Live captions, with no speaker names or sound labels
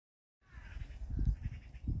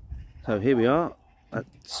So here we are at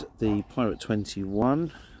the Pirate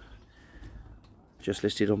 21, just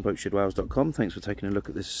listed on boatshedwales.com. Thanks for taking a look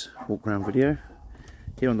at this walk around video.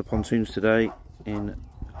 Here on the pontoons today in,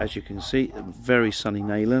 as you can see, a very sunny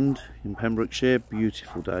Nayland in Pembrokeshire.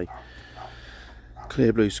 Beautiful day,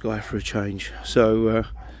 clear blue sky for a change. So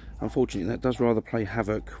unfortunately that does rather play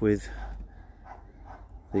havoc with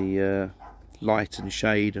the light and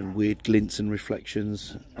shade and weird glints and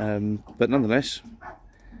reflections, but nonetheless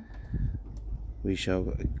we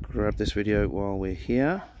shall grab this video while we're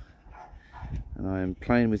here. And I am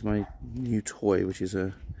playing with my new toy, which is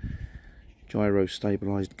a gyro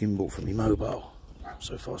stabilized gimbal for me mobile.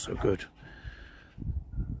 So far so good.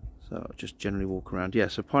 So I'll just generally walk around. Yeah,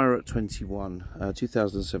 so Pirate 21,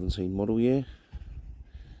 2017 model year.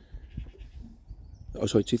 Oh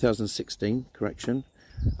sorry, 2016, correction.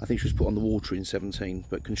 I think she was put on the water in 17,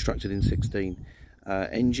 but constructed in 16.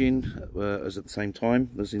 Engine was at the same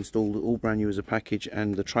time, was installed all brand new as a package,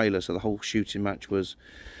 and the trailer, so the whole shooting match was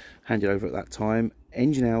handed over at that time.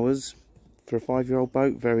 Engine hours for a 5-year-old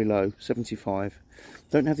boat, very low, 75.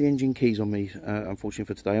 Don't have the engine keys on me, unfortunately,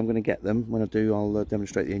 for today. I'm going to get them. When I do, I'll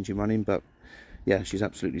demonstrate the engine running, but yeah, she's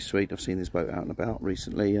absolutely sweet. I've seen this boat out and about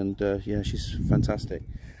recently, and yeah, she's fantastic.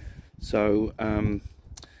 So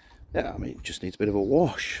yeah, I mean, it just needs a bit of a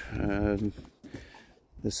wash.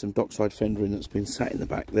 There's some dockside fendering that's been sat in the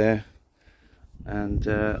back there, and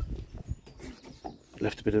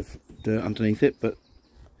left a bit of dirt underneath it, but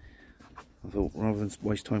I thought rather than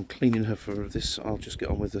waste time cleaning her for this, I'll just get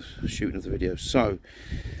on with the shooting of the video. So,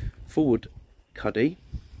 forward cuddy,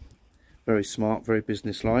 very smart, very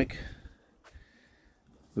business-like.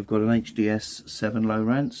 We've got an HDS 7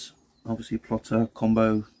 Lowrance, obviously plotter,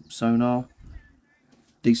 combo sonar,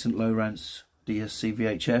 decent Lowrance DSC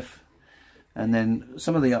VHF. And then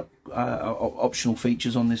some of the optional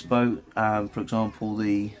features on this boat, for example,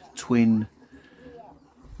 the twin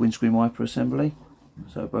windscreen wiper assembly.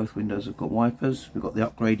 So both windows have got wipers. We've got the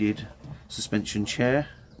upgraded suspension chair,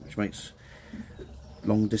 which makes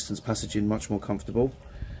long distance passaging much more comfortable.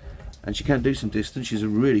 And she can do some distance. She's a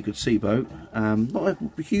really good sea boat. Not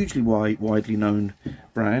a hugely widely known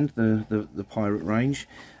brand, the Pirate range.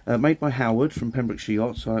 Made by Howard from Pembrokeshire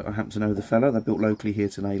Yachts. I happen to know the fella. They're built locally here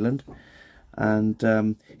to Nayland.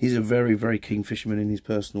 And he's a very, very keen fisherman in his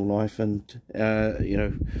personal life, and you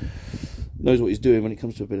know, knows what he's doing when it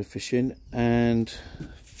comes to a bit of fishing. And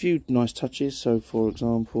a few nice touches. So for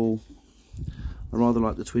example, I rather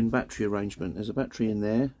like the twin battery arrangement. There's a battery in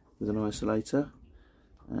there with an isolator,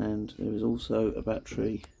 and there is also a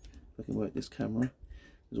battery, if I can work this camera,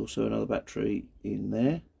 there's also another battery in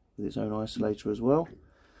there with its own isolator as well.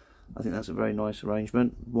 I think that's a very nice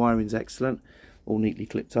arrangement. Wiring's excellent, all neatly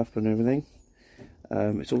clipped up and everything.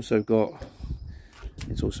 It's also got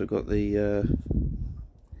the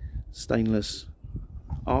stainless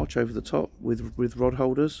arch over the top with rod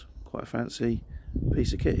holders. Quite a fancy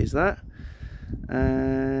piece of kit is that,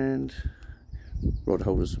 and rod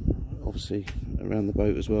holders obviously around the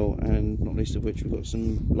boat as well, and not least of which we've got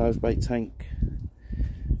some live bait tank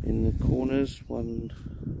in the corners, one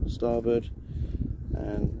starboard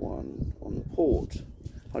and one on the port.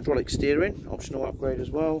 Hydraulic steering, optional upgrade as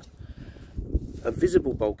well. A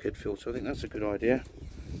visible bulkhead filter, I think that's a good idea.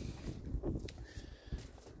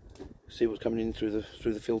 See what's coming in through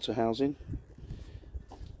the filter housing.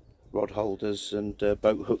 Rod holders and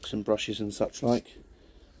boat hooks and brushes and such like.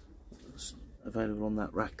 It's available on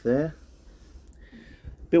that rack there.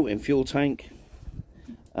 Built-in fuel tank,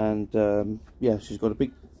 and yeah, she's got a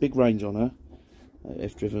big range on her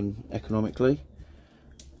if driven economically.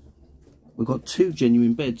 We've got 2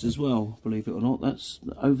 genuine beds as well, believe it or not. That's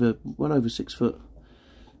well over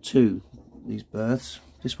 6'2", these berths.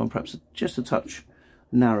 This one perhaps just a touch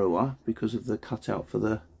narrower because of the cutout for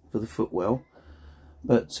the footwell.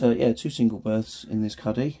 But yeah, 2 single berths in this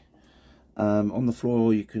cuddy. On the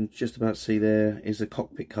floor you can just about see there is a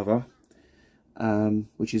cockpit cover,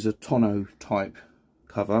 which is a tonneau type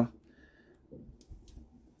cover.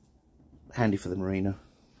 Handy for the marina.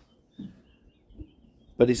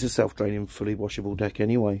 But it's a self-draining, fully washable deck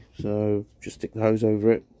anyway, so just stick the hose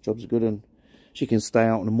over it, job's good. And she can stay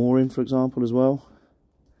out on a mooring, for example, as well,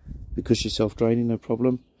 because she's self-draining, no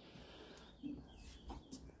problem.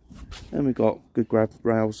 And we've got good grab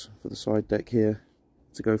rails for the side deck here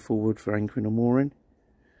to go forward for anchoring or mooring.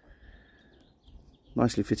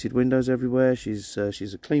 Nicely fitted windows everywhere. She's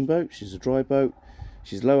a clean boat, she's a dry boat,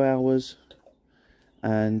 she's low hours,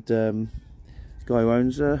 and the guy who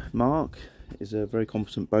owns her, Mark, is a very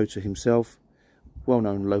competent boater himself,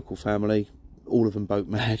 well-known local family, all of them boat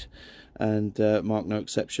mad, and Mark no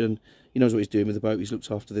exception. he knows what he's doing with the boat. He's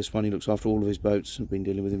looked after this one, he looks after all of his boats. I've been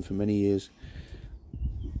dealing with him for many years.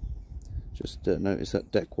 Just notice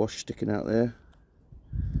that deck wash sticking out there.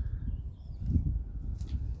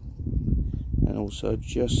 And also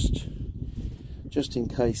just in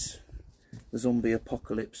case the zombie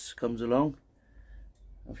apocalypse comes along,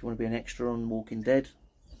 if you want to be an extra on Walking Dead,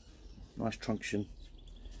 nice truncheon.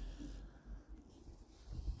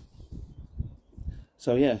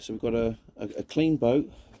 So yeah, so we've got a clean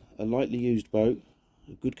boat, a lightly used boat,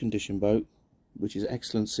 a good condition boat, which is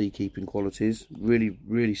excellent sea keeping qualities,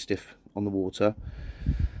 really stiff on the water,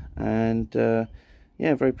 and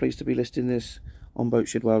yeah, very pleased to be listing this on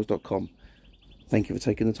boatshedwales.com. Thank you for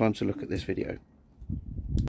taking the time to look at this video.